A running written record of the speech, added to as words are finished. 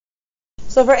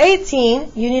So for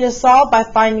 18, you need to solve by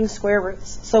finding square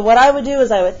roots. So what I would do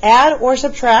is I would add or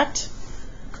subtract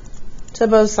to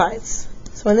both sides.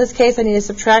 So in this case, I need to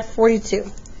subtract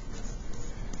 42.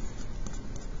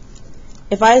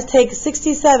 If I take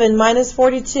 67 minus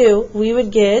 42, we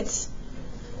would get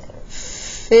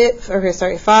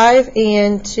 5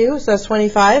 and 2, so that's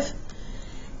 25.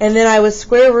 And then I would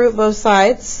square root both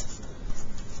sides.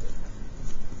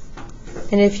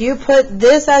 And if you put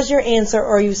this as your answer,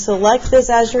 or you select this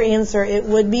as your answer, it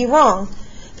would be wrong,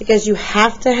 because you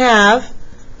have to have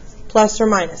plus or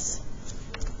minus.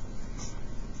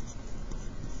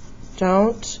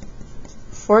 Don't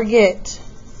forget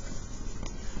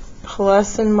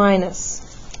plus and minus.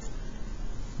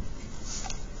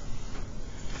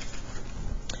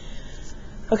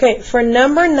 Okay, for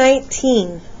number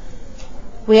 19,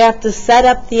 we have to set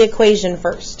up the equation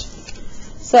first.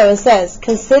 So it says,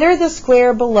 consider the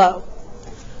square below.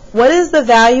 What is the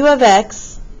value of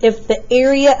x if the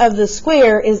area of the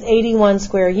square is 81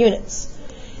 square units?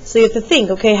 So you have to think,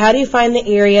 okay, how do you find the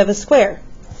area of a square?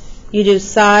 You do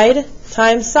side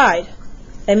times side.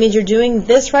 That means you're doing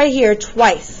this right here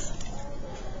twice.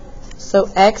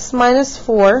 So x minus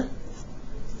 4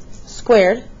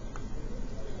 squared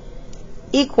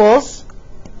equals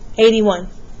 81.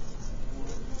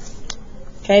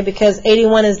 Okay, because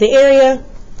 81 is the area.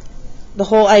 The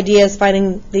whole idea is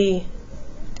finding the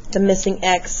missing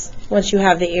x once you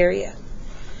have the area.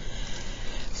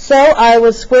 So I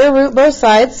would square root both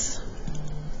sides,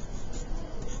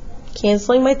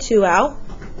 canceling my 2 out.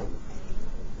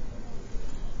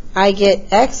 I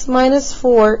get x minus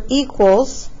 4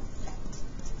 equals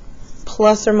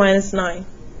plus or minus 9.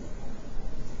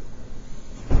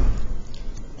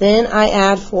 Then I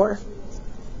add 4.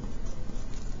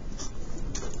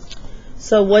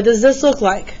 So what does this look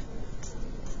like?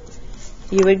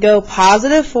 You would go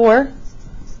positive 4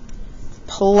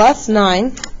 plus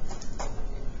 9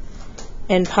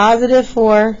 and positive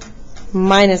 4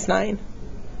 minus 9.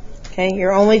 Okay,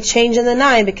 you're only changing the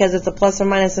 9 because it's a plus or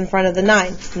minus in front of the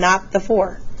 9, not the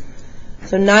 4.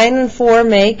 So 9 and 4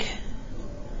 make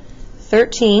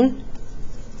 13,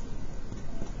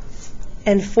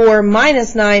 and 4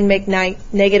 minus 9 make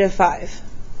negative 5.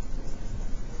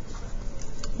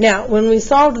 Now, when we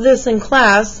solved this in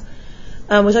class,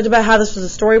 we talked about how this was a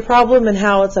story problem and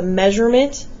how it's a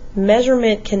measurement.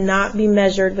 Measurement cannot be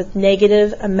measured with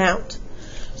negative amount.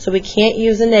 So we can't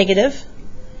use a negative.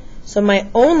 So my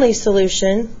only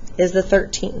solution is the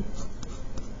 13.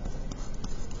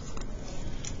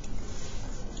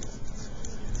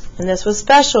 And this was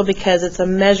special because it's a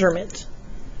measurement.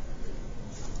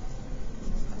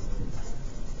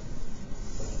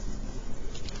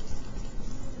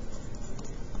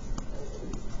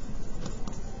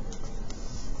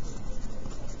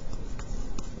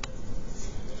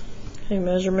 Okay,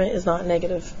 measurement is not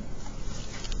negative.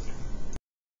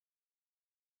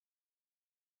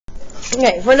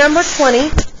 Okay, for number 20,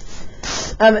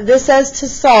 this says to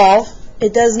solve.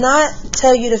 It does not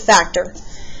tell you to factor.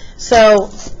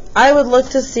 So I would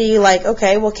look to see, like,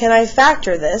 okay, well, can I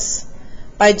factor this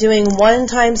by doing 1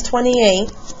 times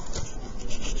 28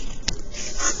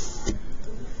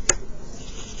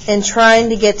 and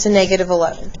trying to get to negative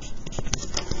 11.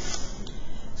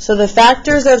 So the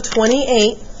factors of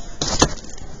 28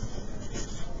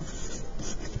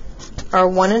 are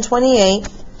 1 and 28,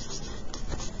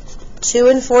 2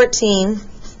 and 14,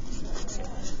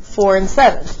 4 and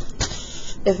 7.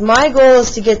 If my goal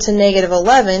is to get to negative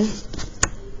 11,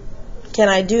 can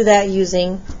I do that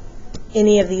using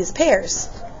any of these pairs?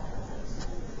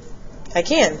 I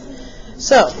can.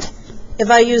 So, if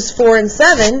I use 4 and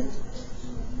 7,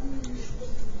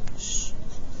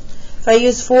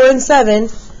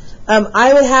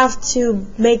 I would have to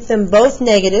make them both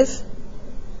negative.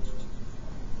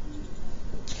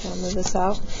 I'll move this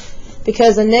out.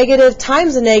 Because a negative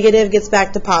times a negative gets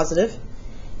back to positive,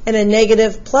 and a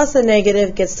negative plus a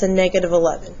negative gets to negative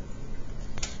 11.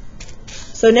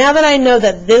 So now that I know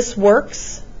that this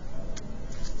works,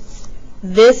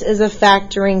 this is a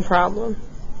factoring problem.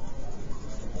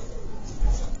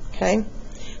 Okay?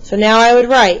 So now I would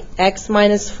write x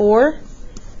minus 4,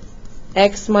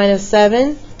 x minus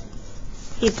 7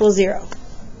 equals 0.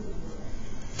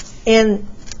 And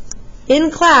in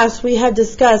class, we have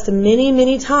discussed many,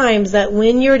 many times that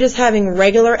when you're just having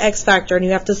regular x factor and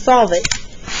you have to solve it,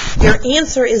 your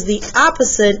answer is the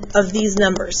opposite of these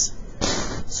numbers.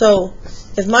 So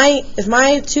if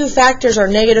my two factors are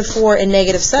negative 4 and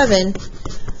negative 7,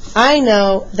 I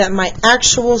know that my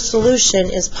actual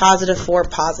solution is positive 4,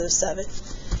 positive 7,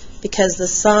 because the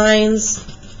signs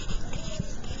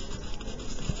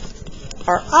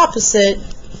are opposite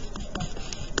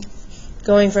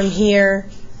going from here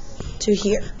to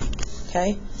here,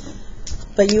 okay?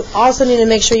 But you also need to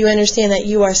make sure you understand that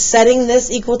you are setting this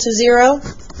equal to 0.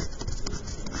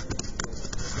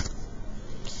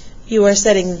 You are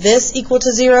setting this equal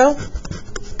to 0.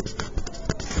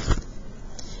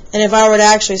 And if I were to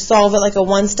actually solve it like a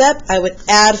one-step, I would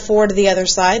add 4 to the other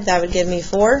side. That would give me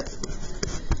 4.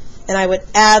 And I would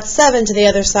add 7 to the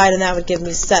other side, and that would give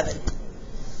me 7.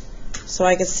 So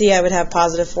I could see I would have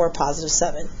positive 4, positive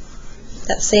 7.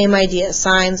 That same idea.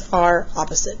 Signs are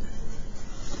opposite.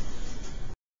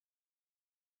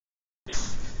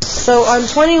 So on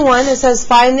 21, it says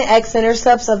find the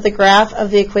x-intercepts of the graph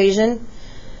of the equation.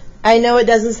 I know it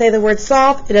doesn't say the word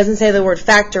solve. It doesn't say the word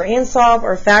factor and solve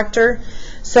or factor.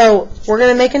 So we're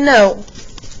going to make a note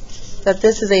that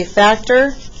this is a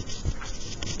factor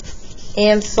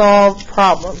and solve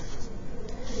problem.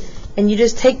 And you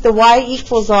just take the y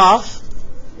equals off,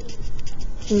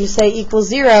 and you say equals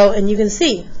 0, and you can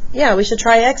see, yeah, we should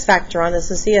try x factor on this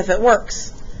and see if it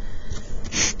works.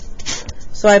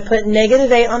 So I put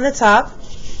negative 8 on the top.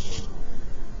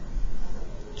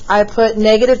 I put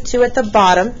negative 2 at the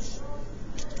bottom.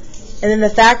 And then the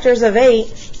factors of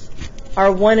 8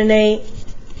 are 1 and 8,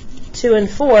 2 and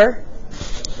 4.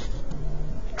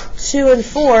 2 and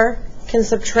 4 can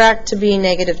subtract to be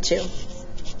negative 2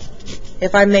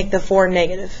 if I make the 4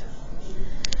 negative.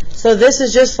 So this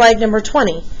is just like number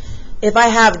 20. If I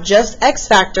have just x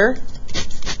factor,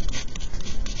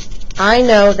 I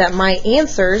know that my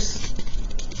answers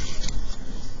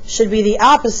should be the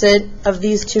opposite of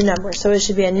these two numbers. So it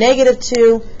should be a negative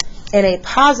 2 and a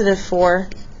positive 4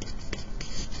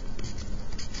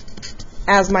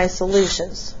 as my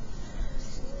solutions.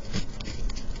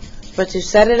 But to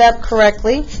set it up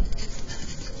correctly,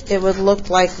 it would look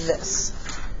like this.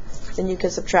 Then you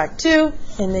could subtract 2,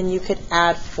 and then you could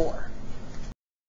add 4.